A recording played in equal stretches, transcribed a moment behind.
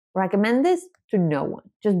recommend this to no one.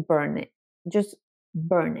 Just burn it. Just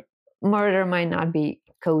burn it. Murder might not be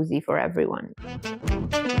cozy for everyone.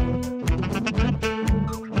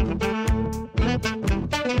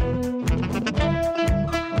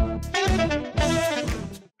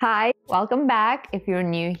 Hi, welcome back. If you're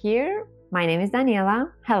new here, my name is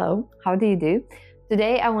Daniela. Hello, how do you do?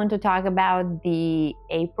 Today I want to talk about the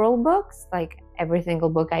April books, like every single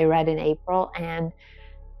book I read in April, and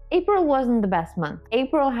April wasn't the best month.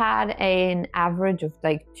 April had an average of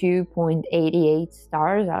like 2.88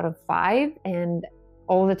 stars out of 5, and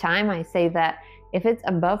all the time I say that if it's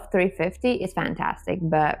above 350, it's fantastic,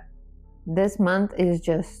 but this month is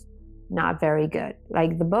just not very good.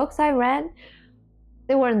 Like the books I read,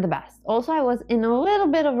 they weren't the best. Also, I was in a little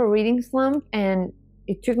bit of a reading slump, and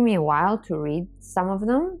it took me a while to read some of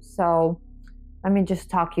them, so let me just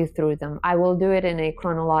talk you through them. I will do it in a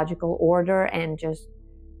chronological order and just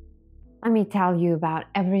let me tell you about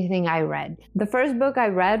everything I read. The first book I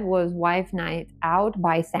read was Wife Night Out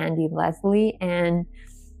by Sandiye Leslie, and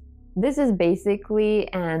this is basically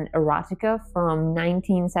an erotica from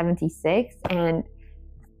 1976, and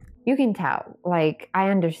you can tell, like, I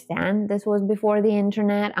understand this was before the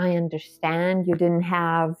internet. I understand you didn't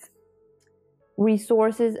have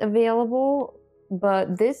resources available,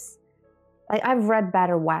 but this, like, I've read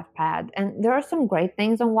better Wattpad, and there are some great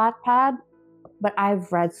things on Wattpad, but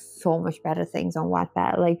I've read so much better things on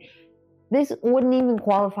Wattpad. Like, this wouldn't even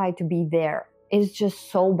qualify to be there. It's just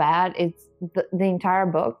so bad. It's the entire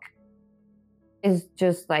book is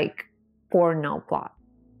just like porno plot.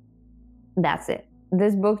 That's it.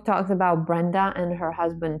 This book talks about Brenda and her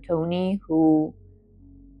husband Tony, who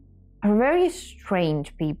are very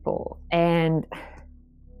strange people, and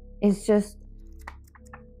it's just,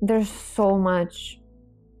 there's so much,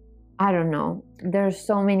 I don't know, there's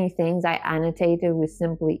so many things I annotated with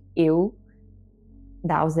simply ew.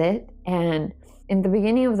 That was it. And in the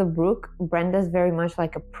beginning of the book, Brenda's very much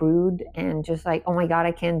like a prude and just like, oh my God,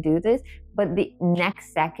 I can't do this. But the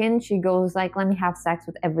next second, she goes like, let me have sex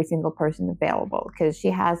with every single person available, because she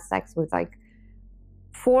has sex with like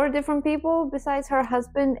 4 different people besides her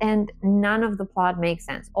husband, and none of the plot makes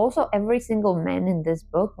sense. Also, every single man in this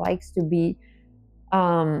book likes to be,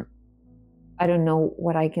 I don't know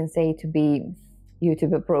what I can say to be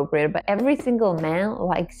YouTube appropriate, but every single man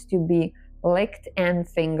likes to be licked and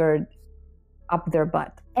fingered up their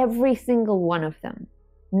butt. Every single one of them.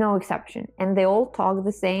 No exception. And they all talk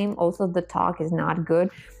the same. Also, the talk is not good.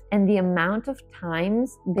 And the amount of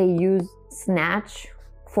times they use snatch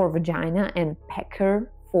for vagina and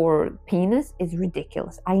pecker for penis is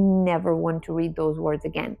ridiculous. I never want to read those words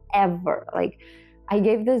again, ever. Like, I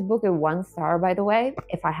gave this book a 1 star, by the way.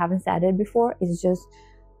 If I haven't said it before, it's just,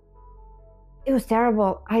 it was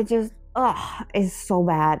terrible. It's so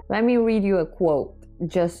bad. Let me read you a quote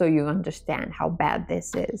just so you understand how bad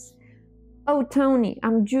this is. "Oh, Tony,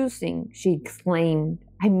 I'm juicing," she exclaimed.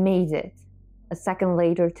 "I made it." A second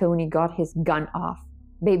later, Tony got his gun off.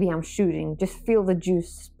 "Baby, I'm shooting. Just feel the juice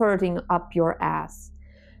spurting up your ass."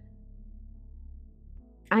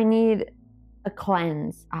 I need a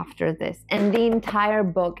cleanse after this. And the entire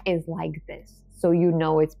book is like this, so you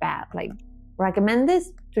know it's bad. Like, recommend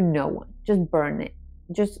this to no one. Just burn it.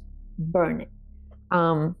 Just burn it.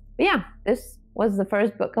 But yeah, this was the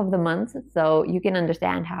first book of the month, so you can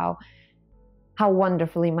understand how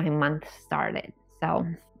wonderfully my month started. So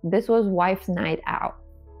this was Wife's Night Out.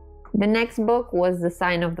 The next book was The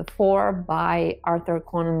Sign of the Four by Arthur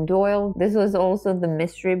Conan Doyle. This was also the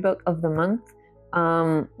mystery book of the month,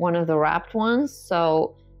 one of the wrapped ones.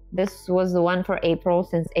 So this was the one for April,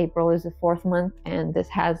 since April is the 4th month, and this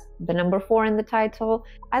has the number 4 in the title.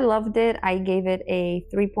 I loved it. I gave it a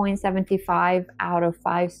 3.75 out of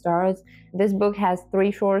 5 stars. This book has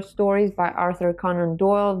 3 short stories by Arthur Conan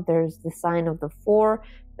Doyle. There's The Sign of the Four,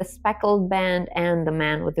 The Speckled Band, and The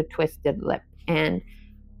Man with the Twisted Lip. And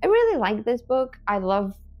I really like this book. I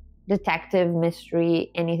love detective,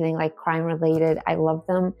 mystery, anything like crime related. I love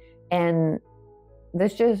them. And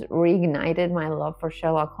this just reignited my love for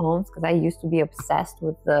Sherlock Holmes, because I used to be obsessed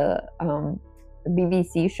with the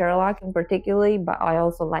BBC Sherlock in particularly, but I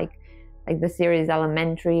also like the series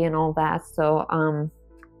Elementary and all that. So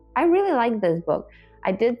I really like this book.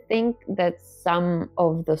 I did think that some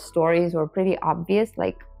of the stories were pretty obvious,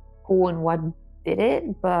 like who and what did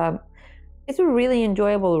it, but it's a really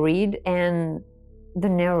enjoyable read, and the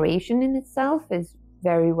narration in itself is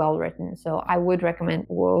very well written. So I would recommend,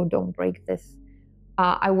 whoa, don't break this.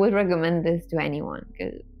 I would recommend this to anyone,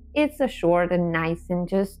 because it's a short and nice and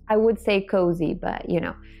just, I would say cozy, but you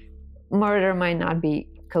know, murder might not be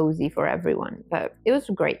cozy for everyone, but it was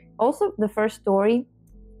great. Also, the first story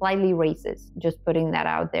slightly racist, just putting that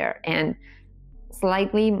out there. And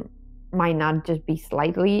slightly might not just be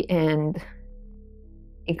slightly, and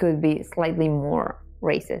it could be slightly more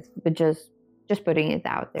racist, but just putting it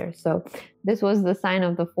out there. So this was The Sign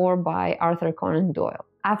of the Four by Arthur Conan Doyle.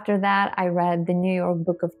 After that, I read The New York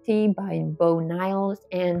Book of Tea by Niles.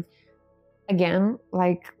 And again,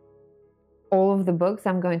 like all of the books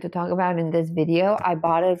I'm going to talk about in this video, I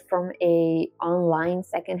bought it from a online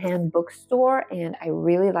secondhand bookstore, and I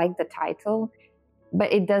really like the title,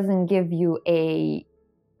 but it doesn't give you it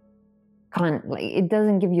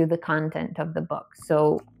doesn't give you the content of the book.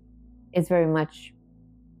 So it's very much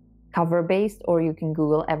cover based, or you can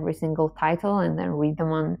Google every single title and then read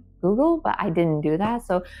them on Google, but I didn't do that.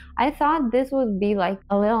 So I thought this would be like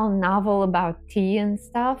a little novel about tea and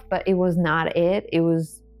stuff, but it was not it. It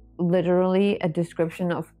was literally a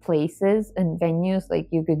description of places and venues like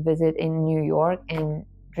you could visit in New York and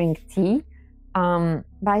drink tea. But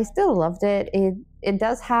I still loved it. It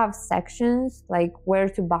does have sections like where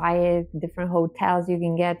to buy it, different hotels you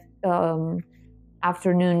can get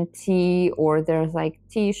afternoon tea, or there's like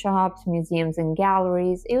tea shops, museums, and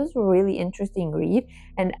galleries. It was a really interesting read.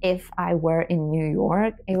 And if I were in New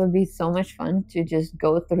York, it would be so much fun to just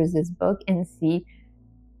go through this book and see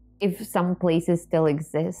if some places still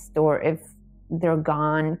exist or if they're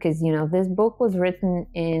gone. Because, you know, this book was written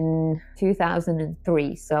in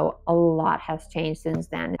 2003, so a lot has changed since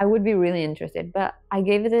then. I would be really interested, but I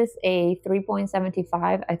gave this a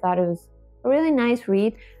 3.75. I thought it was a really nice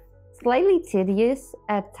read. Slightly tedious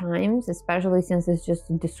at times, especially since it's just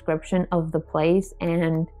a description of the place,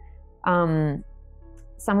 and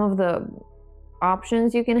some of the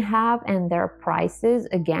options you can have and their prices,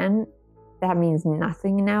 again, that means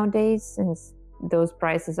nothing nowadays, since those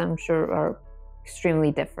prices, I'm sure, are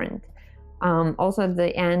extremely different. Also at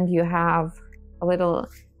the end, you have a little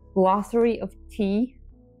glossary of tea,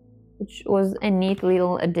 which was a neat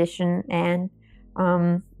little addition, and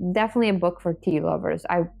definitely a book for tea lovers.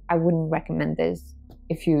 I wouldn't recommend this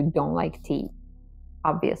if you don't like tea,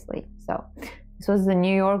 obviously. So this was The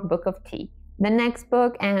New York Book of Tea. The next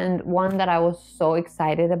book, and one that I was so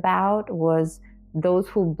excited about, was Those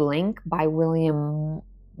Who Blink by William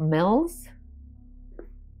Mills.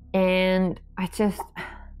 And I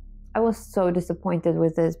was so disappointed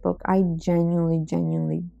with this book. I genuinely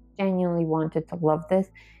wanted to love this,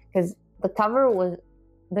 because the cover was,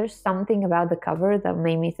 there's something about the cover that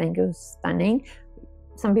made me think it was stunning.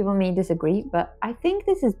 Some people may disagree, but I think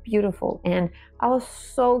this is beautiful, and I was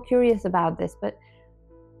so curious about this, but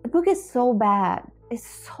the book is so bad.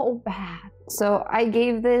 It's so bad. So I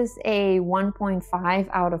gave this a 1.5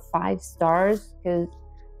 out of 5 stars,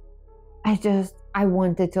 because I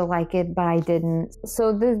wanted to like it, but I didn't.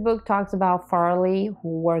 So this book talks about Farley,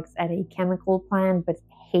 who works at a chemical plant but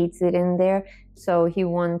hates it in there. So he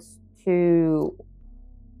wants to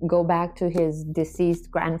go back to his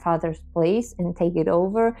deceased grandfather's place and take it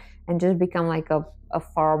over and just become like a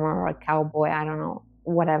farmer or a cowboy, I don't know,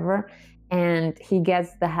 whatever. And he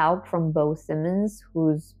gets the help from Bo Simmons,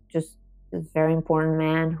 who's just a very important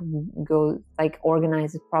man who goes, like,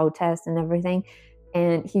 organizes protests and everything.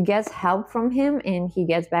 And he gets help from him, and he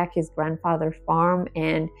gets back his grandfather's farm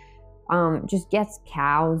and just gets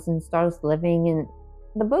cows and starts living. And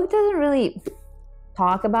the book doesn't really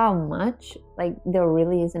talk about much, like there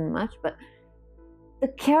really isn't much, but the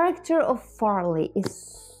character of Farley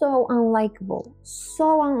is so unlikable.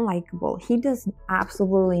 He does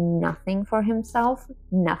absolutely nothing for himself,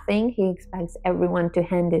 nothing. He expects everyone to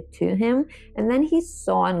hand it to him, and then he's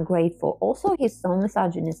so ungrateful. Also, he's so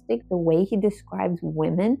misogynistic. The way he describes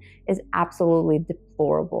women is absolutely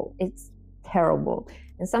deplorable. It's terrible.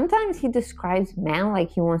 And sometimes he describes men like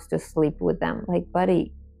he wants to sleep with them. Like,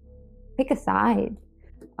 buddy, pick a side.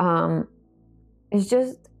 It's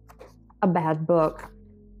just a bad book.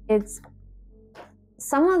 It's,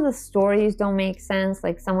 some of the stories don't make sense,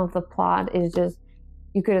 like some of the plot is just,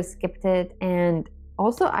 you could have skipped it. And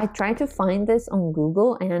also, I tried to find this on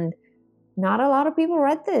Google, and not a lot of people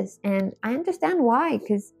read this, and I understand why,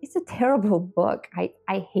 because it's a terrible book. I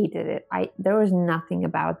hated it. There was nothing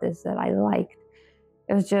about this that I liked.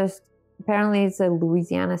 It was just, apparently it's a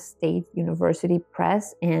Louisiana State University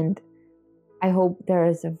press, and I hope there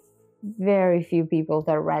is a very few people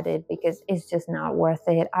that read it, because it's just not worth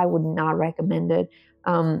it. I would not recommend it.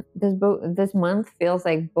 This month feels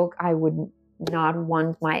like book I would not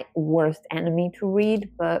want my worst enemy to read,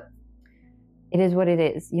 but it is what it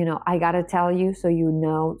is. You know, I gotta tell you so you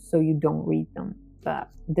know, so you don't read them. But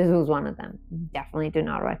this was one of them. Definitely do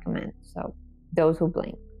not recommend. So, Those Who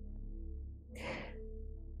Blink.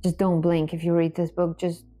 Just don't blink if you read this book.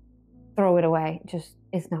 Just throw it away. Just,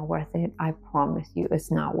 it's not worth it. I promise you,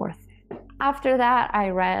 it's not worth it. After that, I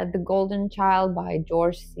read The Golden Child by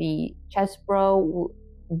George C. Chesbro,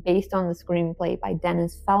 based on the screenplay by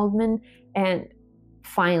Dennis Feldman, and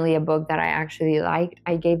finally a book that I actually liked.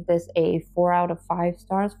 I gave this a 4 out of 5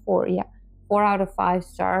 stars. 4 out of 5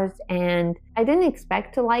 stars, and I didn't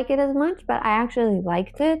expect to like it as much, but I actually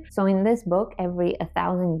liked it. So in this book, every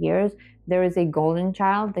 1,000 years, there is a golden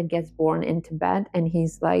child that gets born in Tibet, and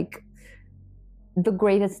he's like the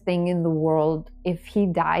greatest thing in the world. If he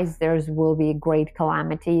dies, there will be great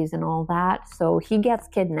calamities and all that. So he gets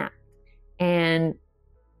kidnapped, and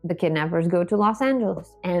the kidnappers go to Los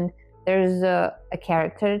Angeles, and there's a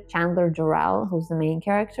character, Chandler Jarrell, who's the main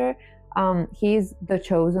character. He's the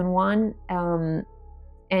chosen one, and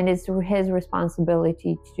it's his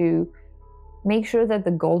responsibility to make sure that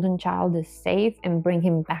the golden child is safe and bring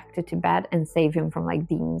him back to Tibet and save him from like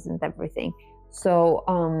demons and everything. So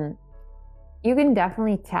you can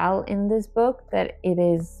definitely tell in this book that it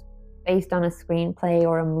is based on a screenplay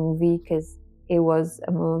or a movie, because it was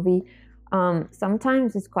a movie.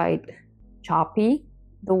 Sometimes it's quite choppy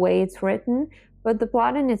the way it's written, but the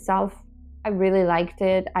plot in itself, I really liked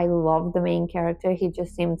it. I loved the main character. He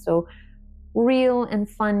just seemed so real and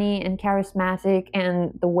funny and charismatic,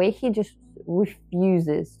 and the way he just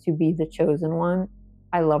refuses to be the chosen one,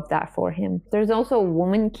 I love that for him. There's also a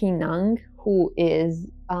woman, Kinang, who is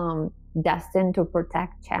destined to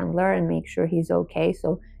protect Chandler and make sure he's okay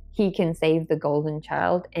so he can save the golden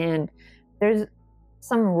child, and there's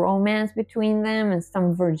some romance between them and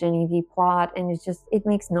some virginity plot, and it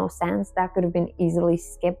makes no sense. That could have been easily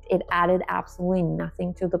skipped. It added absolutely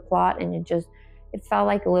nothing to the plot, and it felt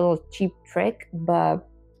like a little cheap trick. But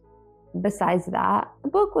besides that, the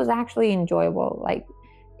book was actually enjoyable. Like,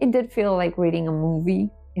 it did feel like reading a movie,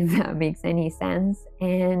 if that makes any sense.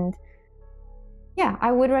 And yeah,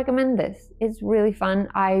 I would recommend this. It's really fun.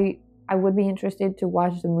 I would be interested to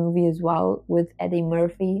watch the movie as well with Eddie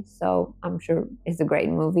Murphy, so I'm sure it's a great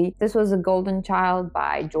movie. This was The Golden Child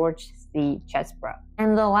by George C. Chesbro.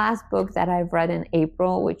 And the last book that I've read in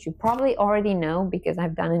April, which you probably already know because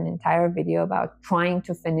I've done an entire video about trying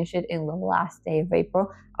to finish it in the last day of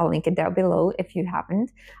April, I'll link it down below if you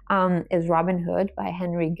haven't, is Robin Hood by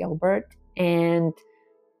Henry Gilbert. And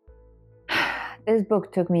this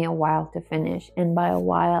book took me a while to finish, and by a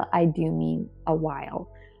while, I do mean a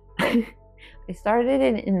while. I started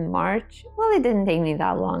it in March. Well, it didn't take me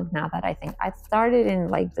that long now that I think. I started in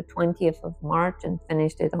like the 20th of March and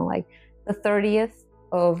finished it on like the 30th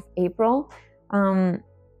of April. So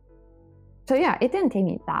yeah, it didn't take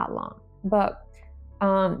me that long. But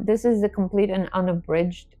this is the complete and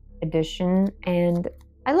unabridged edition, and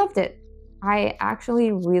I loved it. I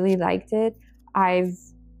actually really liked it. I've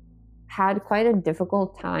had quite a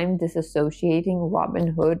difficult time disassociating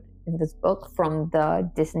Robin Hood in this book from the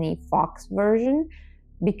Disney Fox version,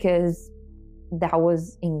 because that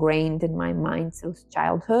was ingrained in my mind since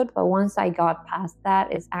childhood. But once I got past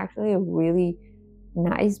that, it's actually a really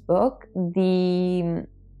nice book. The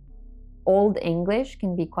Old English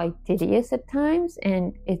can be quite tedious at times,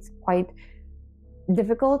 and it's quite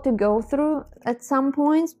difficult to go through at some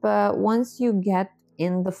points, but once you get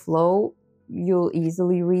in the flow, you'll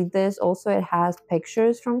easily read this. Also, it has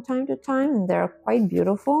pictures from time to time, and they're quite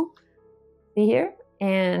beautiful. See here?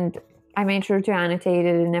 And I made sure to annotate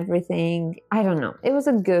it and everything. I don't know. It was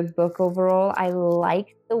a good book overall. I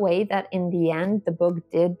liked the way that in the end, the book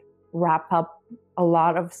did wrap up a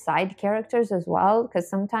lot of side characters as well, because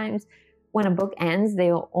sometimes when a book ends,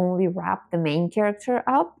 they'll only wrap the main character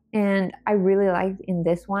up. And I really liked in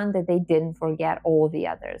this one that they didn't forget all the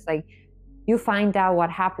others. Like, you find out what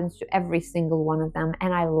happens to every single one of them.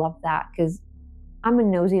 And I love that because I'm a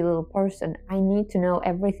nosy little person. I need to know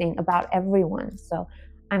everything about everyone. So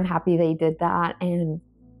I'm happy they did that. And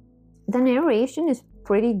the narration is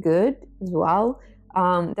pretty good as well.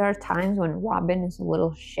 There are times when Robin is a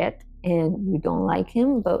little shit and you don't like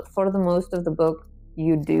him, but for the most of the book,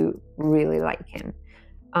 you do really like him.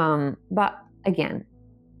 But again,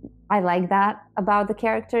 I like that about the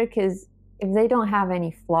character, because if they don't have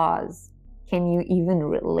any flaws, can you even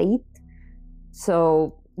relate?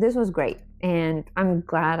 So this was great, and I'm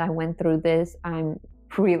glad I went through this. I'm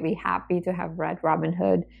really happy to have read Robin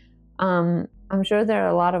Hood. I'm sure there are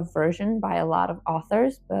a lot of versions by a lot of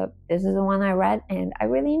authors, but this is the one I read, and I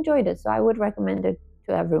really enjoyed it, so I would recommend it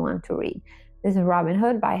to everyone to read. This is Robin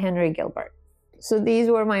Hood by Henry Gilbert. So these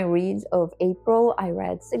were my reads of April. I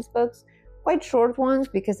read 6 books, quite short ones,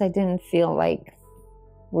 because I didn't feel like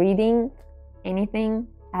reading anything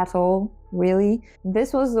at all, really.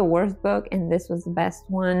 This was the worst book, and this was the best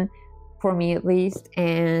one, for me at least.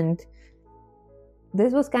 And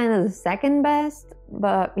this was kind of the second best,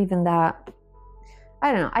 but even that,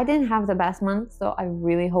 I don't know. I didn't have the best month, so I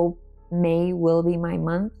really hope May will be my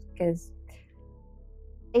month, because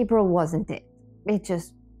April wasn't it.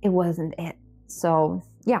 It wasn't it. So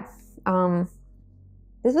yeah,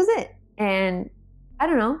 this was it. And I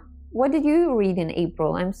don't know, what did you read in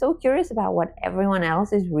April? I'm so curious about what everyone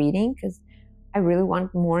else is reading, because I really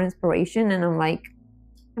want more inspiration. And I'm like,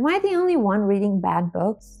 am I the only one reading bad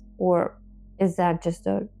books, or is that just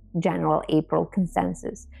a general April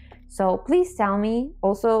consensus? So please tell me.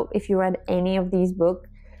 Also, if you read any of these books,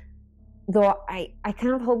 though I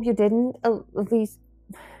kind of hope you didn't, at least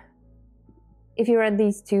if you read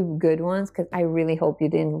these two good ones, because I really hope you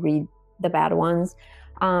didn't read the bad ones.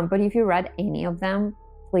 But if you read any of them,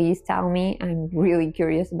 please tell me. I'm really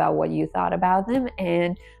curious about what you thought about them.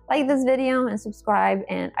 And like this video and subscribe.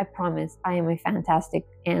 And I promise I am a fantastic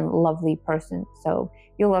and lovely person, so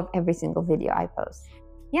you'll love every single video I post.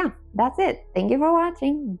 Yeah, that's it. Thank you for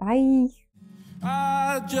watching. Bye.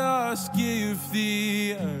 I just give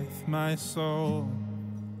the earth my soul.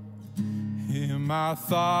 Hear my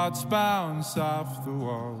thoughts bounce off the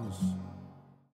walls.